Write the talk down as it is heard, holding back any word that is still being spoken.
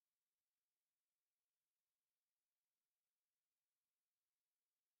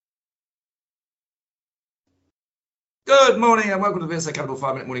Good morning and welcome to the VSA Capital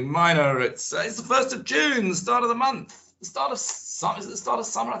 5-Minute Morning Miner. It's the 1st of June, the start of the month. The start of summer. Is it the start of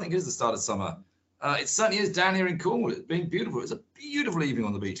summer? I think it is the start of summer. It certainly is down here in Cornwall. It's been beautiful. It was a beautiful evening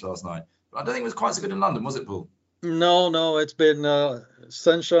on the beach last night. But I don't think it was quite so good in London, was it, Paul? No, it's been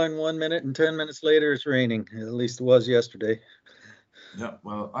sunshine 1 minute and 10 minutes later it's raining. At least it was yesterday. Yeah,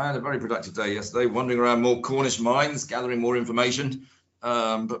 well, I had a very productive day yesterday, wandering around more Cornish mines, gathering more information,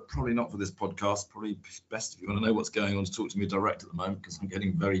 but probably not for this podcast. Probably best if you want to know what's going on to talk to me direct at the moment, because I'm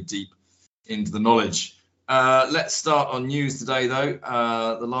getting very deep into the knowledge. Let's start on news today, though.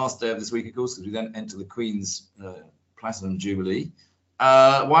 The last day of this week, of course, because we then enter the Queen's Platinum Jubilee.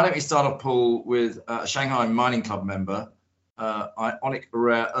 Why don't we start off, Paul, with a Shanghai Mining Club member, Ionic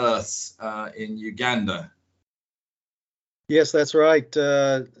Rare Earths in Uganda. Yes, that's right.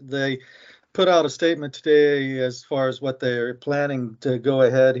 They put out a statement today as far as what they're planning to go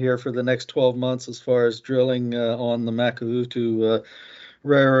ahead here for the next 12 months as far as drilling on the Makuutu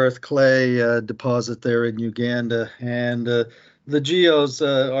rare earth clay deposit there in Uganda. And the geos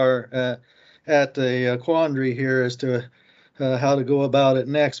are at a quandary here as to how to go about it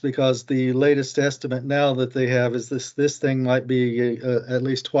next, because the latest estimate now that they have is this thing might be at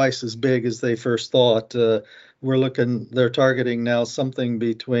least twice as big as they first thought. They're targeting now something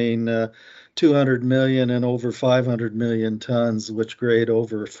between 200 million and over 500 million tons, which grade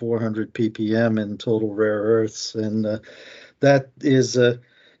over 400 ppm in total rare earths. And that is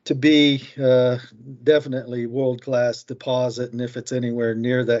to be definitely world-class deposit. And if it's anywhere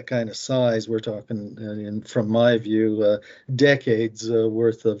near that kind of size, we're talking, from my view, decades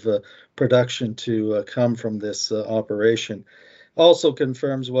worth of production to come from this operation. Also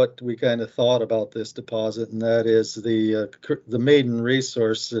confirms what we kind of thought about this deposit, and that is the maiden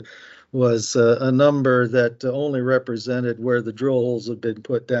resource was a number that only represented where the drill holes have been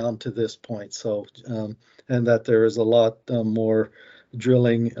put down to this point. So, and that there is a lot more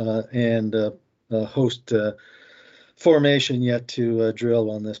drilling and host formation yet to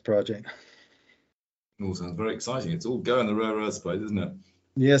drill on this project. All sounds very exciting. It's all going the rare earth space, isn't it?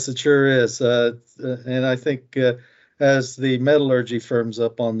 Yes, it sure is. And I think as the metallurgy firms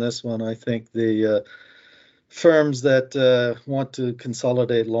up on this one, I think the firms that want to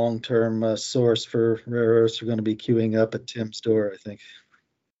consolidate long-term source for rare earths are going to be queuing up at Tim's door, I think.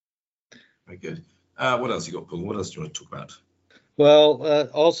 Very good. What else you got, Paul? What else do you want to talk about? Well,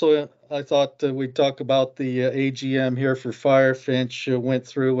 also, I thought we'd talk about the AGM here for Firefinch. Went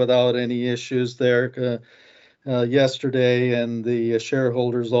through without any issues there yesterday, and the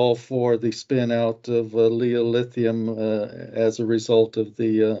shareholders all for the spin out of Leo Lithium as a result of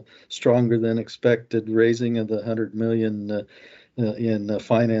the stronger than expected raising of the 100 million in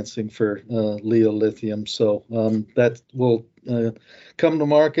financing for Leo Lithium. So that will come to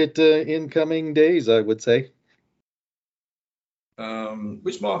market in coming days, I would say.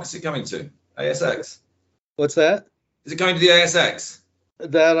 Which market is it coming to? ASX? What's that? Is it going to the ASX?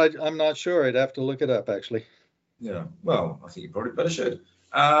 That I'm not sure. I'd have to look it up, actually. Yeah, well, I think you probably better should.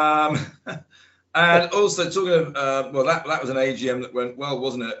 And also talking of, well, that was an AGM that went well,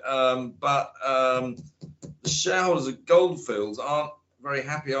 wasn't it? But the shareholders of Goldfields aren't very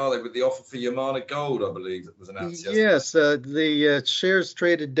happy, are they, with the offer for Yamana Gold, I believe, that was announced yesterday? Yes, the shares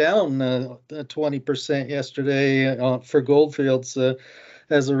traded down 20% yesterday for Goldfields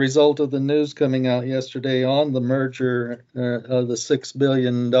as a result of the news coming out yesterday on the merger of the $6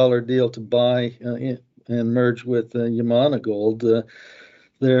 billion deal to buy and merge with Yamana Gold.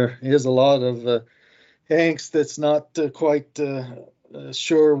 There is a lot of angst that's not quite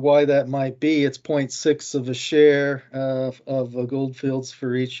sure why that might be. It's 0.6 of a share of Goldfields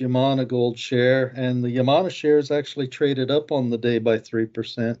for each Yamana Gold share, and the Yamana shares actually traded up on the day by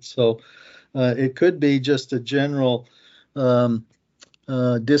 3%. So it could be just a general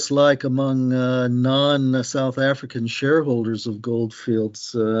dislike among non-South African shareholders of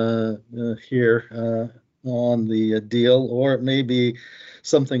Goldfields here on the deal, or it may be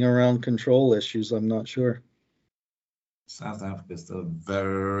something around control issues. I'm not sure. South Africa is still a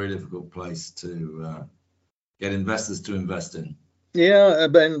very difficult place to get investors to invest in. Yeah,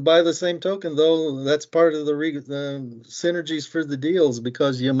 and by the same token, though, that's part of the synergies for the deals,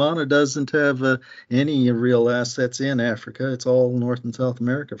 because Yamana doesn't have any real assets in Africa. It's all North and South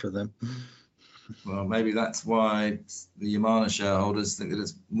America for them. Well, maybe that's why the Yamana shareholders think that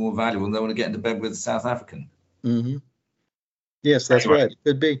it's more valuable and they want to get into bed with South African. Mm-hmm. Yes, that's right.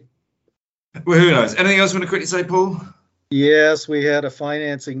 Could be. Well, who knows? Anything else you want to quickly say, Paul? Yes, we had a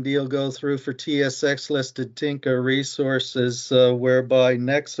financing deal go through for TSX listed Tinka Resources, whereby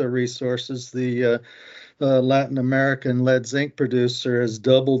Nexa Resources, the Latin American lead zinc producer, has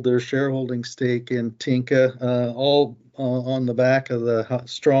doubled their shareholding stake in Tinka, all on the back of the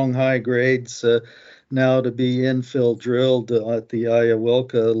strong high grades now to be infill drilled at the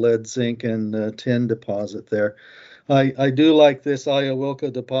Ayawilca lead zinc and tin deposit there. I do like this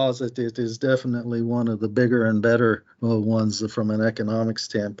Ayawilca deposit. It is definitely one of the bigger and better ones from an economic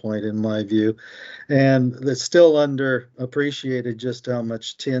standpoint, in my view. And it's still underappreciated just how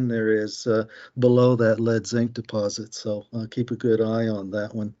much tin there is below that lead zinc deposit. So keep a good eye on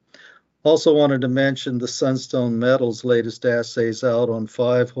that one. Also wanted to mention the Sunstone Metals latest assays out on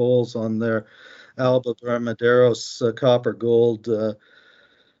 5 holes on their Alba Bermederos copper gold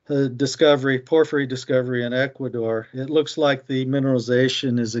discovery, porphyry discovery in Ecuador. It looks like the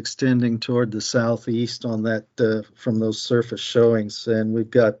mineralization is extending toward the southeast on that from those surface showings, and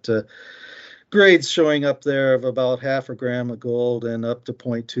we've got grades showing up there of about 0.5 gram of gold and up to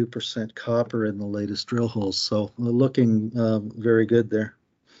 0.2% copper in the latest drill holes. So looking very good there.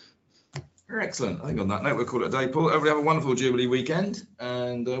 Very excellent. I think on that note, we'll call it a day, Paul. Everybody have a wonderful Jubilee weekend,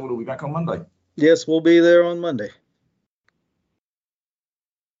 and we'll be back on Monday. Yes, we'll be there on Monday.